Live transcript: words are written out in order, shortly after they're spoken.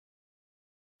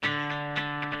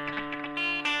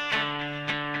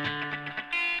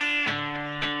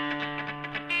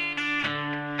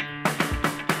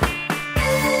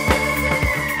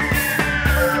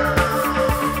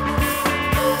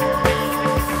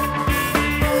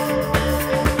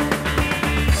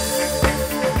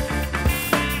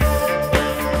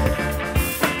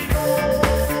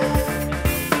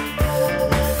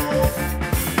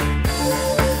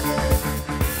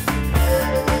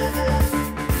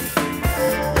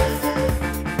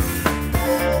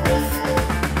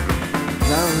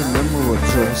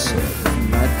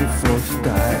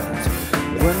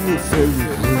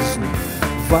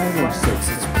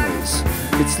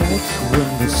like when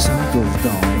the sun goes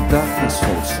down, darkness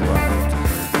falls around.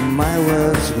 My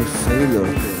words were failure,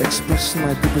 expressing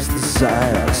my deepest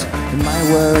desires. My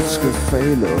words were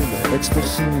failure,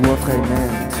 expressing what I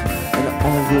meant. And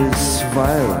always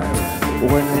violent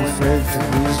when I failed to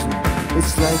reason.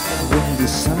 It's like when the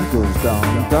sun goes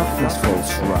down, darkness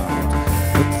falls around.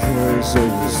 But there is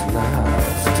always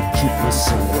love to keep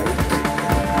us awake.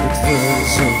 But there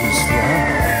is always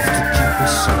love to keep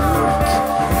us awake.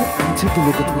 And take a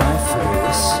look at my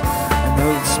face. I know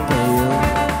it's pale.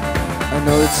 I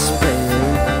know it's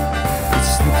pale. It's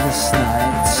sleepless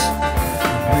nights.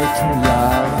 Making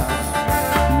love.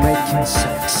 Making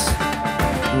sex.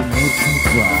 We're making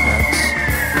drugs.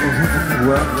 We're even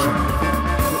working.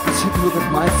 Take a look at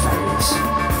my face.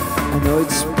 I know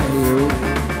it's pale.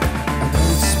 I know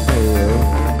it's pale.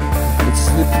 It's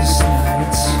sleepless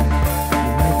nights.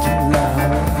 Making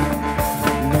love.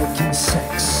 Making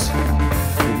sex.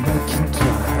 We're making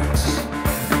drugs.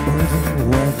 We're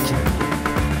even working.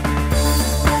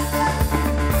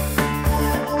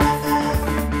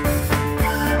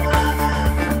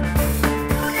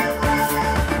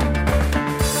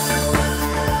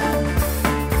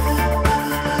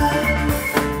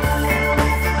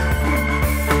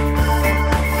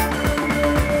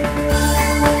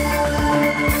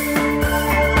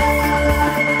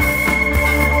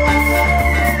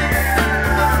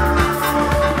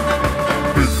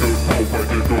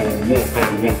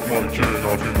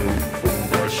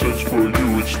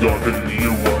 Dark in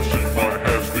you, I see my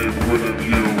hands deep within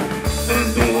you. And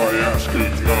all I ask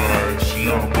is nice,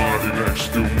 your body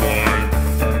next to mine.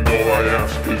 And all I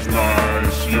ask is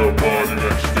nice, your body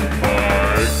next to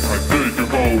mine. I take a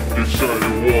boat, decide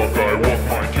to walk, I walk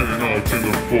my cane out in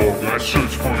the fog. I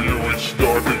search for you, it's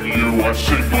dark in you, I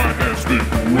see my hands deep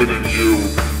within you.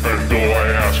 And all I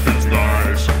ask is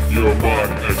nice, your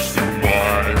body next to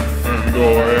mine. And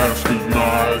all I ask is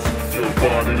nice, your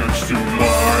body next to mine.